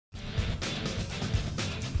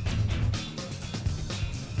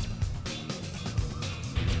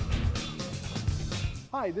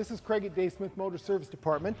Hi, this is Craig at Dave Smith Motor Service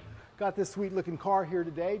Department. Got this sweet looking car here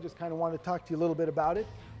today. Just kind of wanted to talk to you a little bit about it.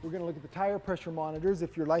 We're going to look at the tire pressure monitors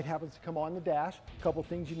if your light happens to come on the dash. A couple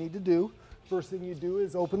things you need to do. First thing you do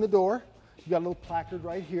is open the door. You got a little placard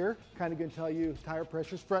right here, kind of going to tell you tire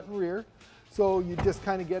pressures front and rear. So you just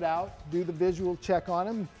kind of get out, do the visual check on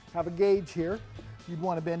them, have a gauge here. You'd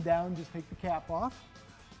want to bend down, just take the cap off.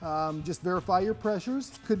 Just verify your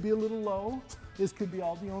pressures. Could be a little low. This could be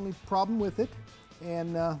the only problem with it.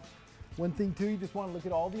 And one thing too, you just want to look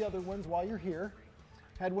at all the other ones while you're here.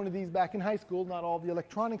 Had one of these back in high school, not all the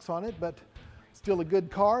electronics on it, but still a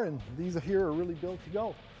good car, and these here are really built to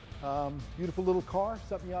go. Beautiful little car,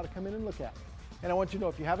 something you ought to come in and look at. And I want you to know,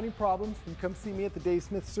 if you have any problems, you come see me at the Dave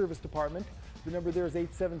Smith Service Department. The number there is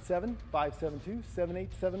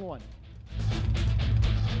 877-572-7871.